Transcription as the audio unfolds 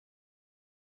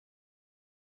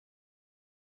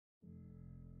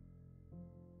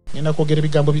ngenda kwogera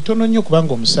ebigambo bitono nnyo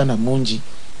kubanga omusana mungi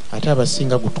ate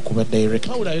abasinga gutukuba direct.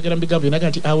 Pawulo ayogera mu bigambo byonna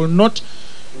nti I will not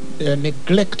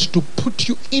neglect to put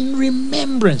you in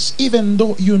remembrance even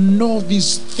though you know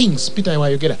these things, Peter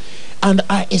ayogera, and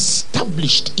are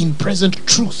established in present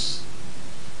truth.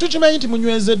 Tukimanyi nti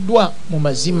munywezeddwa mu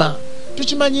mazima,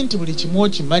 tukimanyi nti buli kimu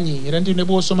okimanyi, era nti ne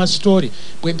bw'osoma story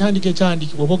bwe ntandika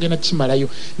ekyandiikibwa oba ogenda kukimalayo,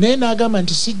 naye n'agamba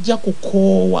nti sijja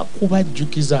kukoowa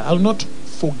kubajjukiza. I will not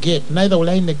forget, neither will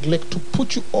I neglect to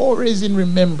put you always in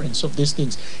remembrance of these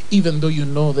things, even though you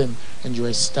know them and you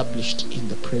are established in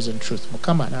the present truth.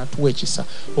 Mukama n'atuwa ekisa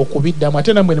okubiddamu,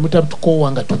 ate nammwe ne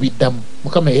mutatukoowa nga tubiddamu.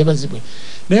 Mukama yeebazibwe.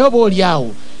 Naye oba oli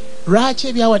awo lwaki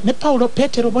ebyawa ne Pawulo,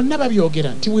 Petero bonna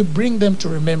babyogera nti we bring them to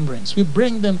remembrance. We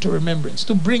bring them to remembrance,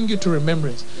 to bring you to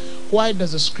remembrance. Why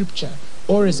does the scripture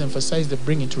always emphasize the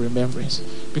bringing to remembrance?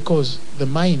 Because the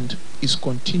mind is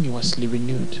continuously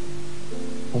renewed.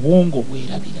 Obwongo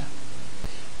bwerabira.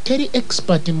 Teri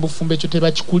expert mbufumbe ekyo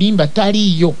tebakikulimba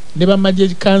taliyo. Ne bamagye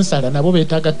kansala nabo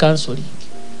beetaaga counseling.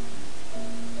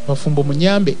 Bafumbo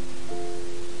munyambe.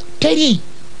 Teri.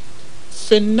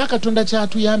 Fenna Katonda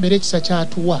kyatuyamba era ekisa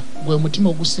kyatuwa gwe mutima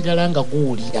ogusigala nga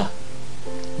guwulira.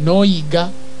 N'oyiga,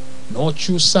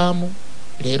 n'okyusaamu,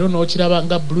 leero n'okiraba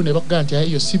nga blue ne bakugamba nti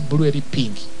ayo si blue eri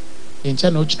pink.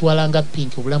 Enkya n'okitwala nga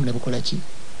pink, obulamu ne bukola ki?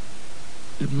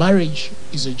 Marriage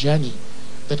is a journey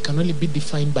that can only be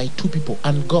defined by two people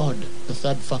and God, the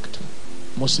third factor,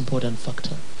 most important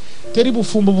factor. Teri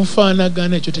bufumbo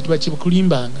bufaanagana ekyo tekiba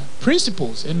kikulimbanga.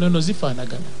 Principles ennono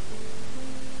zifaanagana.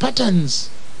 Patterns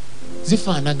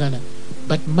zifaanagana.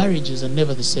 But marriages are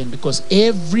never the same because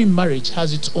every marriage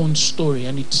has its own story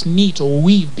and it's knit or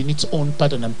weaved in its own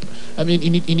pattern and,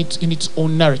 in its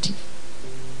own narrative.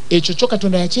 Ekyo kyo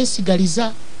Katonda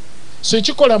yakyesigaliza. So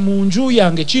ekikola mu nju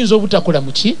yange kiyinza obutakola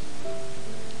mu ki?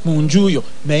 Mu njuyo,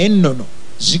 naye ennono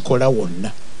zikola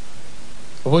wonna.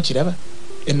 Oba okiraba?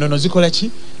 Ennono zikola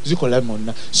ki? Zikola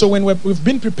wonna. So when we've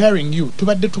been preparing you,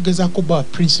 tubadde tugezaako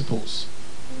about principles.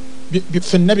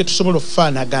 Ffenna bye tusobola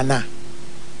okufaanagana.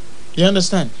 You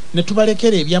understand? Ne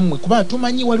tubalekera ebyammwe kuba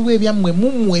tumanyi waliwo ebyammwe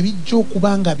mummwe ebijja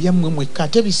okuba nga byammwe mwekka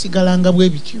ate bisigalanga bwe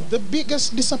bityo. The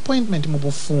biggest disappointment mu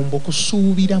bufumbo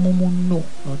kusuubira mu munno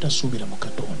n'otasuubira mu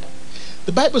Katonda.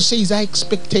 The Bible says our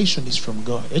expectation is from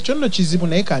God. Ekyo nno kizibu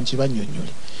naye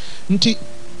kankibannyonnyole nti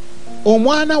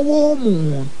omwana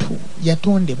w'omuntu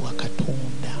yatondebwa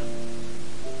Katonda.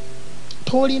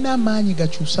 Tolina maanyi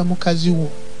gakyusa mukazi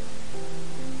wo.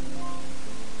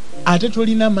 Ate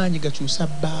tolina maanyi gakyusa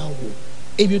bbaawo.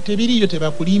 Ebyo tebiriyo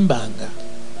tebakulimbanga.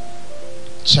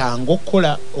 Kyangu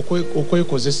okukola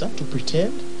okwekozesa to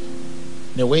pretend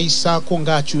ne weeyisaako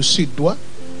ng'akyusiddwa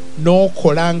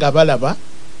n'okola nga balaba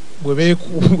bwe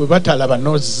batalaba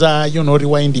n'ozzaayo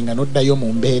n'orewindinga n'oddayo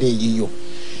mu mbeera eyiyo.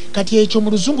 Kati ekyo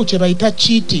mu luzungu kye bayita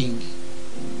cheating.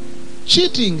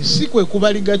 Cheating si kwe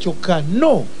kubaliga kyokka.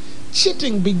 No.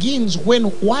 Cheating begins when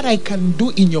what I can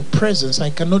do in your presence I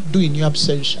cannot do in your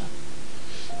absence.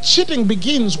 Cheating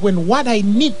begins when what I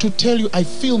need to tell you I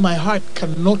feel my heart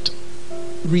cannot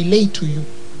relate to you.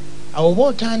 Awo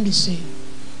bw'otandise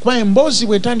kuba emboozi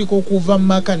bw'etandika okuva mu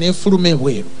maka n'efuluma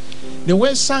ebweru ne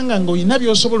weesanga ng'olina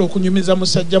by'osobola okunyumiza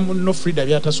musajja munno Frida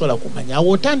by'atasobola kumanya,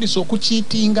 awo otandise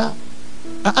okukiitinga.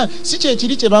 Si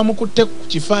kyekiri kye bamukutte ku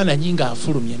kifaananyi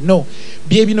ng'afulumye. No,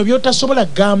 bye bino by'otasobola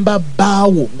gamba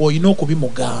bbaawo ng'olina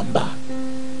okubimugamba.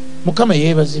 Mukama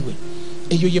yeebazibwe.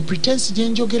 Eyo ye pretense gye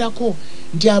njogerako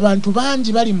nti abantu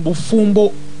bangi bali mu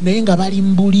bufumbo naye nga bali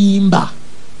mu bulimba.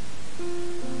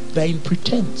 They're in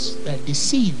pretense. They're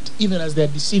deceived even as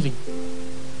they're deceiving.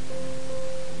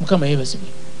 Mukama yeebazibwe.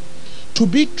 To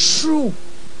be true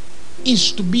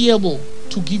is to be able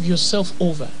to give yourself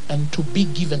over and to be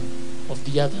given of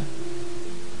the other.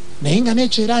 Naye nga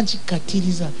n'ekyo era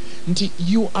nkikkattiriza nti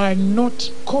you are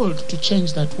not called to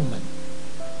change that woman.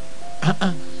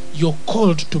 You're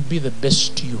called to be the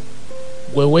best you.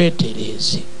 Gwe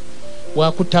weetereeze.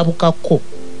 Waakutabukako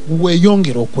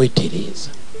weeyongera okwetereeza.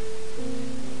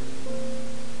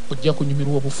 Ojja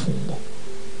kunyumirwa obufumbo.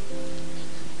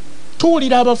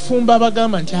 Tuwulira abafumbo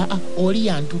abagamba nti oli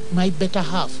yantu my better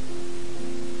half.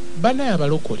 Banaye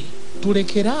abalokole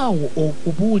tulekeraawo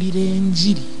okubuulira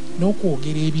enjiri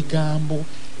n'okwogera ebigambo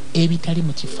ebitali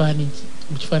mu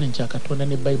kifaananyi kya Katonda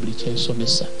ne Bayibuli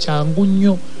kyesomesa. Kyangu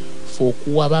nnyo ffe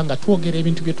okuwaba nga twogera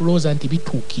ebintu bye tulowooza nti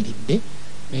bituukiridde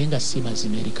naye nga si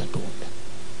mazima eri Katonda.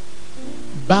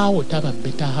 Baawo taba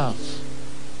better half.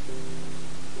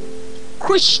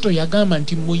 Kristo yagamba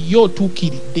nti muye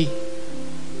otuukiridde.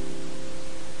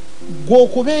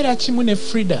 Gw'okubeera kimu ne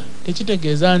Frida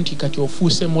tekitegeeza nti kati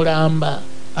ofuuse mulamba.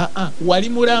 Wali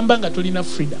mulamba nga tolina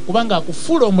Frida kubanga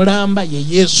akufuula omulamba ye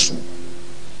Yesu.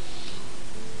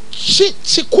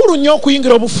 kikulu nnyo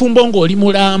okuyingira obufumbo ng'oli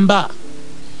mulamba,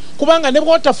 kubanga ne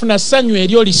bw'otafuna ssanyu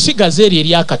eryo lisigaza eryo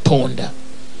erya Katonda.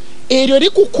 Eryo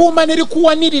likukuuma ne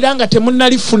likuwanirira nga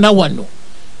temunnalifuna wano,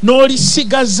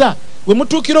 n'olisigaza. Bwe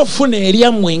mutuukira okufuna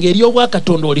eryammwe ng'ery'obwa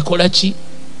Katonda olikola ki?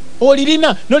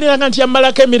 Olirina n'oliraga nti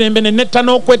yammalako emirembe ne netta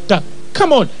n'okwetta.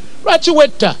 Come on, lwaki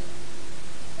wetta?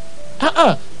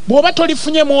 Bw'oba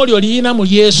tolifunyemu olyo lirina mu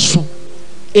Yesu,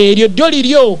 eryo ddyo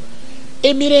liryo.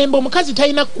 Emirembe omukazi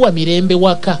talina kuwa mirembe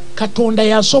waka, Katonda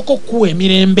yasooka okuwa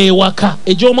emirembe ewaka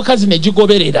egy'omukazi ne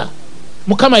gigoberera.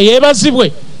 Mukama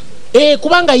yeebazibwe.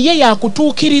 Kubanga ye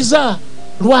yakutuukiriza.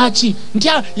 Lwaki? Nti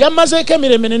yamazeeko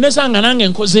emirembe ne nesanga nange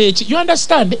nkoze eki. You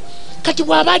understand? Kati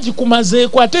bw'aba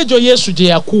agikumazeeko ate egyo Yesu gye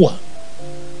yakuwa.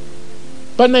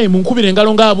 Bannaye munkubire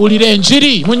engalo ng'abuulira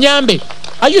enjiri, munyambe.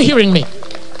 Are you hearing me?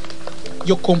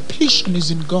 Your completion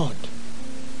is in God.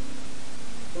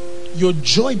 Your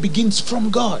joy begins from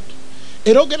God.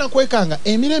 Era ogenda kwekanga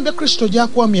emirembe Kristo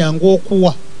gy'akuwa myangu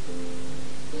okuwa.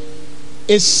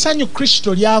 Essanyu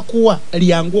Kristo lyakuwa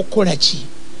lyangu okukola ki?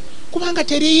 Kubanga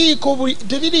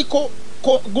teririiko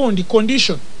gundi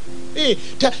condition.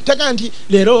 Taga nti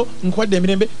leero nkuwadde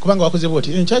emirembe kubanga wakoze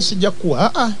bwoti enkya sijja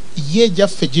kuwa. Ye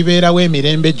gyaffe gibeerawo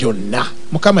emirembe gyonna.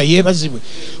 Mukama yeebazibwe.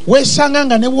 Weesanga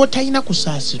nga ne bw'otalina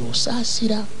kusaasira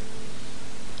osaasira.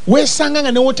 Weesanga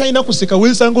nga ne bw'otalina kuseka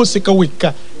weesanga oseka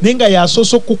wekka naye nga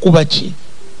yasoose okukuba ki?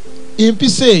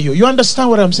 Empisa eyo. You understand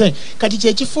what I'm saying? Kati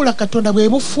kyekifuula Katonda bwe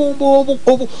bufumbo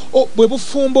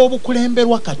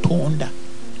obukulemberwa Katonda.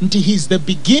 Nti he's the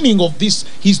beginning of this,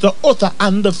 he's the author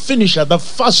and the finisher, the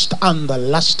first and the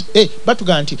last.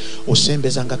 Batuga nti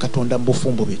osembezanga Katonda mu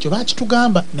bufumbo bwe. Ekyo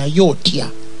bakitugamba naye otya.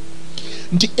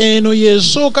 Nti eno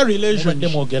yesooka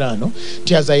relationship mwogerano.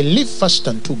 Nti as I live first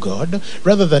unto God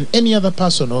rather than any other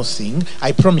person or thing,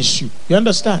 I promise you. You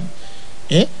understand?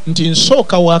 Nti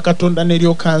nsooka wa Katonda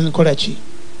neryoka nkola ki?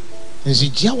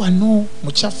 Nzijja wano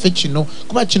mu kyaffe kino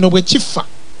kuba kino bwe kifa.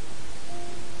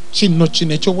 Kino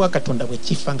ekyobwa Katonda bwe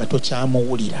kifa nga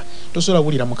tokyamuwulira, tosobola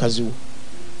wulira mukazi wo.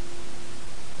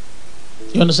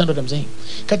 You understand what I'm saying?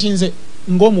 Kati nze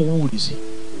ng'omuwulizi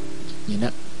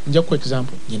nja ku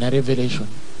example, nyina revelation,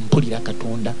 mpulira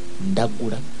Katonda,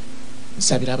 ndagula,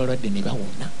 nsabira abalwadde ne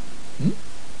bawona.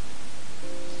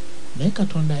 Naye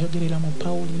Katonda ayogerera mu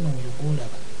Pawulino oyo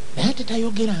gw'olaba, naye ate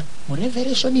tayogera mu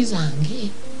revelation zange.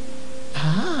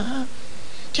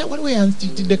 Tya waliwo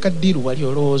yanzitidde kaddiru wali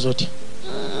olowooza otya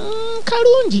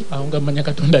kalungi awo nga manya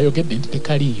Katonda ayogedde nti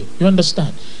tekaliyo. You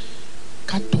understand?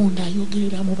 Katonda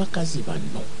ayogerera mu bakazi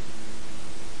banno.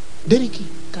 Deriki,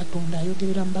 Katonda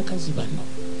ayogerera mu bakazi banno.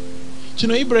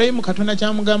 Kino Ibrahimu Katonda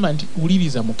kyamugamba nti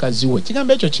wuliriza mukazi we.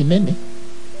 Kigambo ekyo kinene.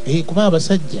 Kuba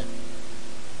abasajja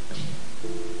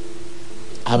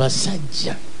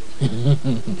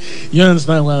You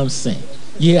understand what I'm saying?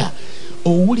 Yeah.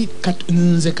 Owuli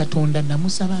nze Katonda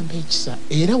namusaba mpa ekisa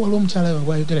era waliwo omukyala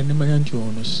bwayogera nemanya nti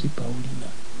ono si Pawulina,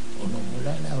 ono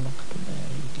mulala, ono Katonda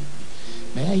yayogedde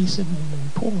naye ayise mu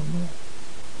muntu ono,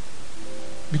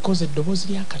 because eddoboozi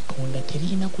lya Katonda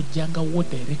terina kujjanga wo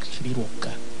directly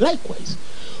lwokka. Likewise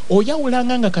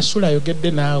oyawulanga nga Kasula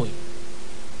ayogedde naawe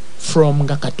from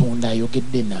nga Katonda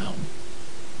ayogedde naawe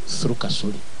through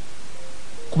Kasule,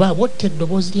 kuba wotta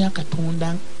eddoboozi lya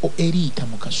Katonda eriyita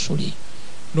mu Kasule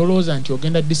nolowooza nti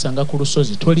ogenda disanga ku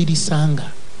lusozi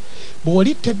tolirisanga.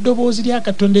 Bw'olitta eddoboozi lya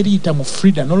Katonda eriyita mu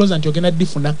Frida nolowooza nti ogenda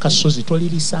difuna kasozi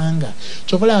tolirisanga.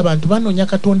 Kyobola abantu banoonya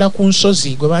Katonda ku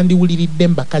nsozi gwe bandiwuliridde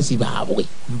mu bakazi baabwe,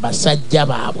 mu basajja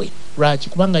baabwe. Lwaki?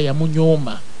 Kubanga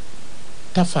yamunyooma,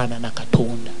 tafaanana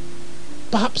Katonda.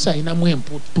 Perhaps alinamu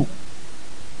emputtu.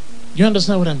 You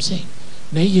understand what I'm saying?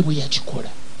 Naye ye bwe yakikola.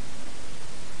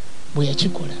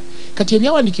 Kati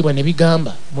ebyawandiikibwa ne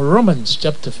bigamba mu Romans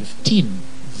chapter 15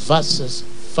 verses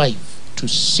 5 to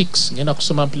 6. Ngenda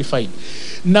kusoma amplified.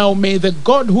 Now may the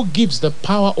God who gives the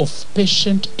power of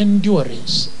patient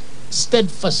endurance,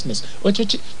 steadfastness,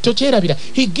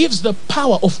 he gives the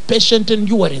power of patient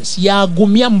endurance.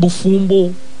 Yagumya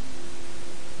mbufumbo.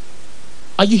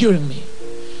 Are you hearing me?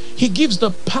 He gives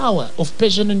the power of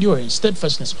patient endurance,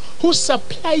 steadfastness, who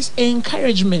supplies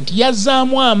encouragement.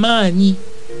 Yazamu amaanyi.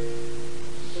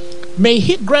 May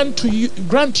he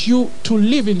grant you to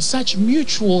live in such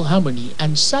mutual harmony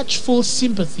and such full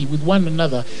sympathy with one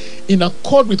another in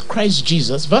accord with Christ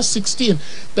Jesus. Verse 16,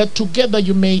 that together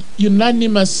you may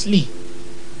unanimously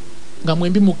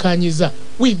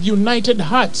with united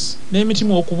hearts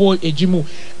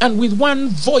and with one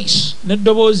voice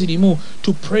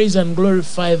to praise and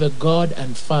glorify the God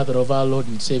and Father of our Lord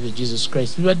and Savior Jesus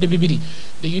Christ. The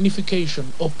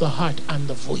unification of the heart and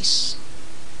the voice.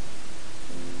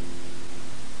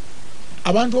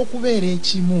 Abantu okubeera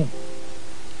ekimu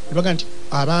Nibaga nti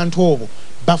abantu obo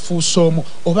bafuuse omu,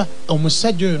 oba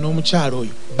omusajja oyo n'omukyala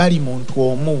oyo bali muntu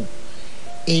omu.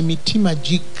 Emitima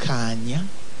gikkaanya,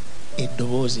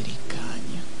 eddoboozi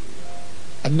likkaanya.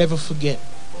 And never forget,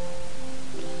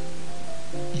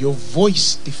 your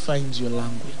voice defines your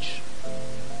language.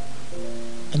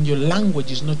 And your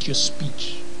language is not your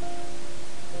speech.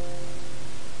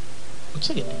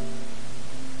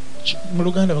 Mu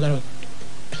Luganda bagamba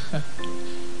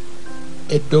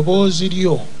eddoboozi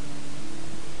lyo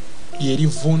lye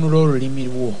livuunula olulimi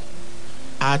lwo,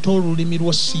 ate olulimi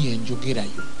lwo si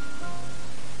yenjogerayo.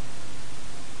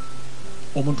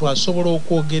 Omuntu asobola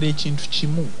okwogera ekintu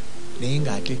kimu naye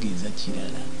ng'ategeeza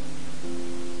kirala.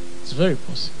 It's very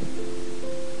possible.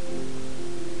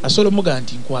 Asobola omuga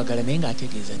nti nkwagala naye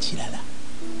ng'ategeeza kirala.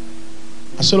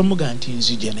 Asobola omuga nti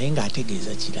nzija naye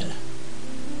ng'ategeeza kirala.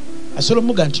 Asobola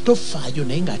omuga nti tofaayo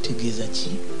naye ng'ategeeza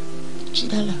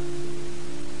kirala.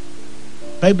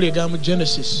 Bible egamba mu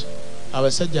Genesis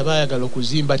abasajja baayagala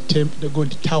okuzimba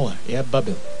tower eya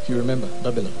Babel, if you remember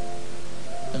Babylon.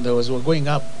 And they were going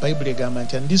up, Bible egamba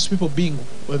nti, and these people being,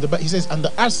 he says, and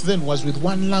the earth then was with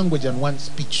one language and one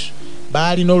speech.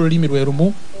 Baali n'olulimi lwe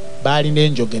lumu, baali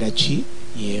n'enjogera ki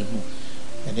yeemu.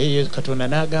 Naye Katonda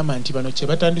n'agamba nti bano kye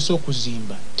batandise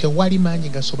okuzimba tewali maanyi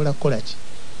gasobola kukola ki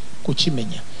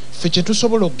kukimenya. Ffe kye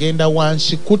tusobola okugenda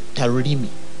wansi kutta lulimi,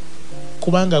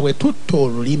 kubanga bwe tutta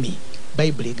olulimi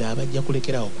Bible egamba ajja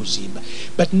kulekerawo okuzimba.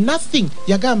 But nothing,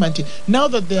 yagamba nti, now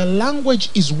that their language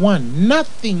is one,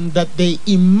 nothing that they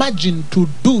imagine to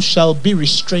do shall be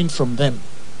restrained from them.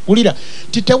 Ulira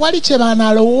titewali kye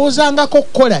baanalowoozangako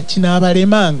kukola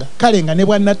kinaabalemanga, kale nga ne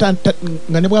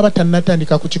bw'aba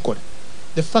tannatandika kukikola.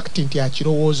 The fact nti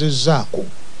akirowoozezzaako,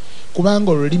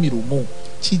 kubanga olulimi lumu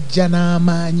kijja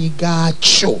n'amaanyi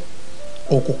gaakyo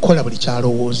okukola buli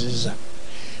kyalowoozezza.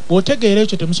 Bw'otegeera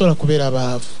ekyo temusobola kubeera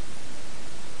baavu.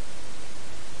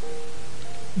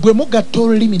 Bwe mugatta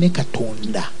olulimi ne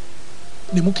Katonda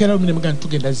ne mukeera ne mugamba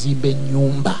tugenda zimba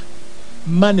ennyumba,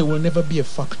 money will never be a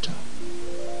factor,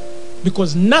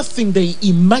 because nothing they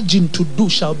imagine to do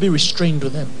shall be restrained to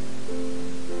them.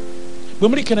 Bwe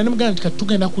mulikeera ne mugamba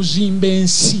tugenda kuzimba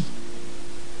ensi,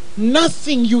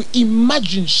 nothing you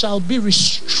imagine shall be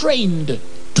restrained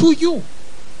to you.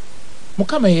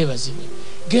 Mukama yeebazibwe.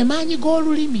 Ge maanyi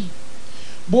g'olulimi.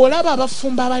 Bw'olaba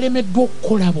abafumba abalemeddwa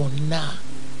okukola bonna,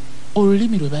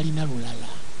 olulimi lwe balina lulala.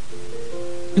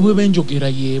 Ne bwe benjogera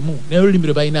yeemu, naye olulimi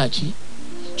lwe balina ki?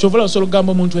 Ky'ovala osobola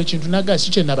okugamba omuntu ekintu n'agamba si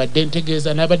kye nabadde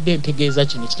ntegeeza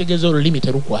kino, kitegeeza olulimi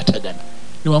terukwatagana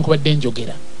newankubadde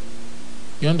njogera.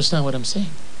 You understand what I'm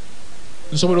saying?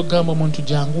 Nsobola okugamba omuntu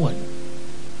jangu wano,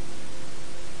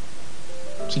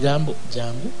 kigambo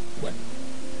jangu wano,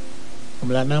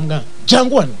 omulala n'amugamba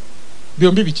jangu wano,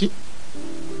 byombi biki?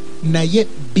 Naye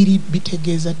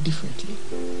bitegeeza differently.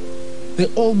 They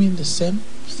all mean the same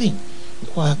thing.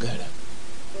 Nkwagala.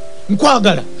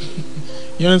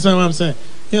 You understand what I'm saying?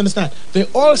 You understand? They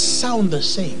all sound the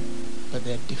same, but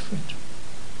they're different.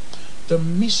 The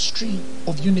mystery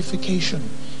of unification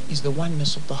is the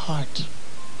oneness of the heart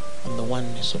and the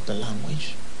oneness of the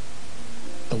language.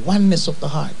 The oneness of the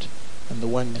heart and the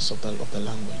oneness of the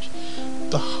language.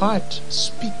 The heart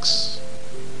speaks.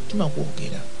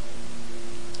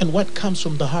 And what comes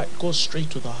from the heart goes straight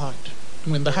to the heart.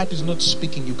 When the heart is not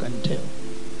speaking, you can tell.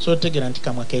 So tegera nti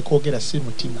kamwa keekogera si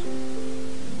mutima.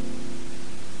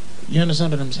 You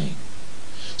understand what I'm saying?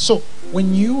 So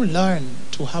when you learn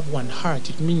to have one heart,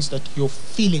 it means that your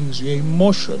feelings, your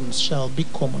emotions shall be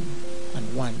common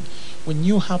and one. When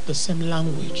you have the same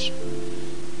language,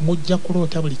 mujja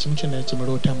kuloota buli kimu kyonna kye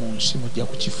muloota mu nsi mujja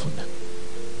kukifuna.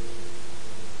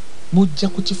 Mujja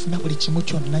kukifuna buli kimu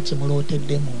kyonna kye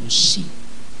mulootedde mu nsi.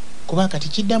 Kuba kati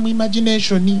kidda mu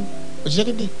imagination.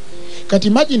 Okitegedde? Kati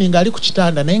imagine nga ali ku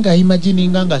kitanda naye nga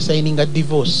imagininga nga signinga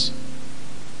divorce.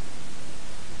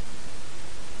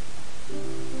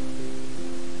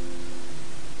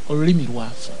 Olulimi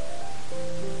lwafa.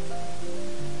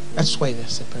 That's why they're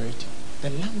separated. The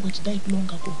language died long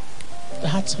ago. The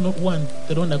hearts are not one.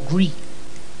 They don't agree.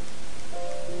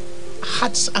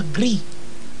 Hearts agree.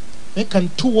 They can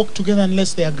two walk together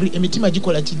unless they agree. Emitima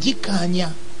gikola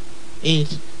gikanya.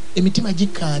 Emitima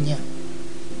gikanya.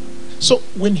 So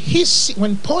when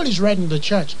Paul is writing the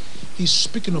church, he's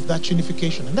speaking of that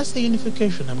unification. And that's the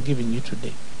unification I'm giving you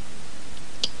today.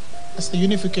 That's the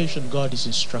unification God is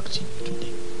instructing you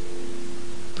today.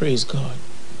 Praise God.